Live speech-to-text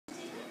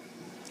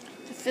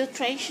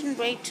filtration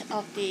rate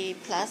of the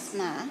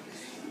plasma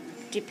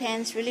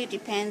really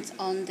depends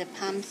on the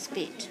pump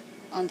speed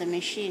on the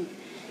machine.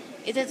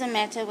 It doesn't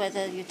matter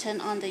whether you turn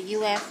on the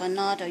UF or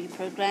not, or you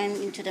program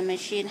into the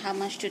machine how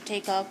much to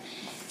take off.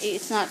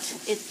 It's not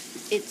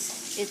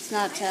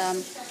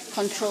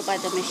controlled by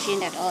the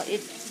machine at all.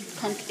 It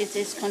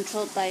is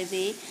controlled by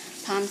the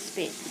pump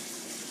speed.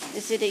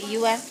 You see the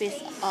UF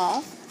is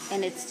off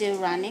and it's still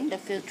running. The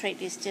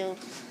filtrate is still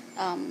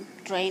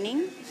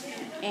draining,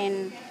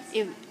 and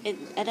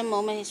at the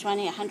moment it's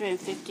running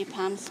 150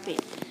 pump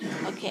speed.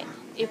 Okay,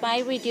 if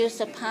I reduce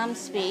the pump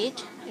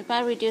speed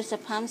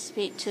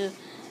to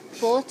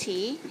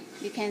 40,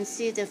 you can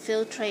see the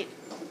filtrate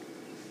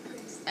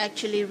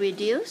actually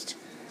reduced.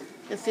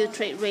 The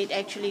filtrate rate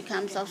actually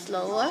comes off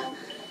slower.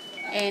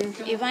 And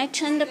if I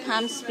turn the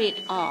pump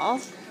speed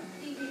off,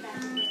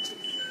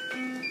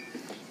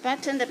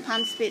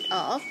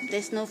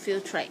 there's no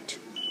filtrate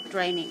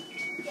draining.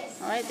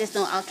 Alright, there's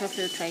no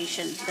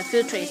ultrafiltration. The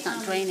filtrate is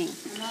not draining.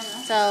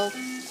 So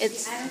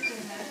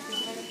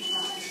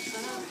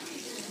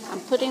I'm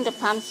putting the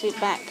pump speed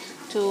back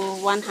to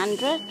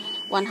 100,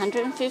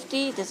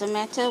 150, doesn't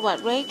matter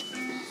what rate.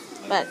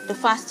 But the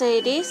faster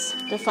it is,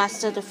 the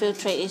faster the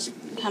filtrate is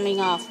coming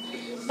off.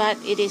 But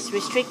it is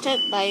restricted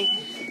by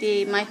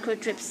the micro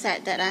drip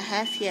set that I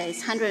have here. It's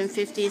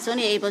 150. It's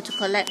only able to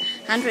collect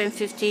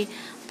 150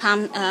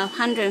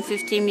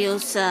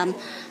 mils.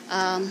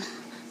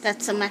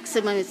 That's a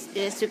maximum.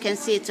 As you can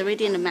see, it's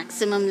already in the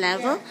maximum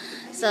level.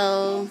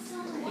 So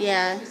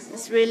yeah,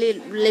 it's really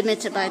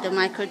limited by the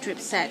micro drip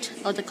set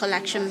or the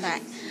collection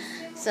bag.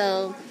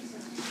 So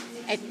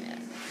at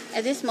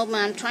this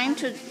moment, I'm trying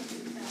to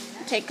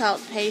take out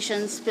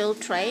patients'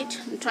 filtrate.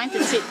 I'm trying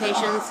to treat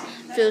patients'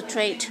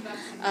 filtrate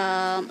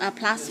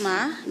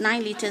plasma,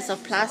 9 liters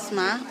of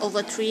plasma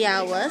over 3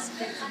 hours.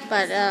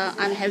 But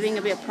I'm having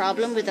a bit of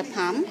problem with the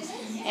pump,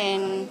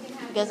 and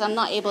because I'm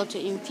not able to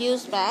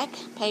infuse back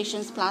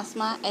patients'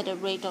 plasma at a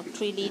rate of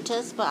 3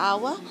 liters per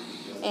hour.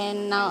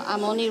 And now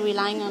I'm only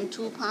relying on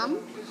 2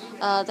 pumps.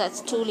 That's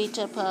 2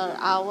 liters per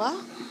hour.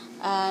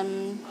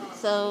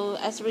 So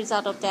as a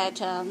result of that,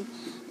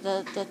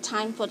 the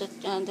time for the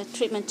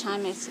treatment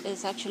time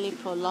is actually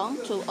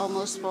prolonged to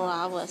almost 4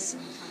 hours.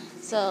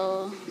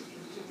 So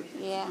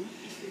yeah,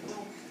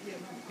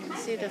 you can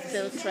see the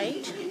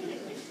filtrate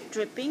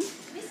dripping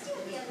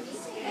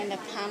and the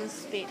pump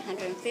speed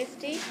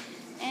 150,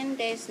 and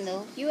there's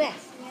no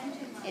UF.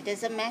 It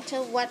doesn't matter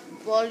what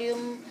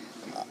volume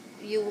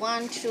you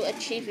want to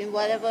achieve in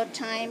whatever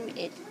time.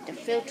 The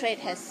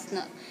filtrate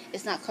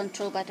is not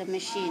controlled by the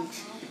machine,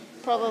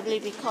 probably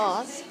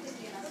because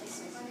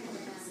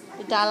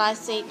the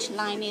dialysis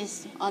line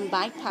is on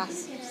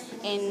bypass,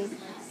 and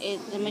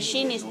the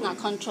machine is not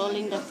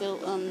controlling the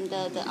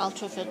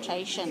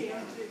ultrafiltration.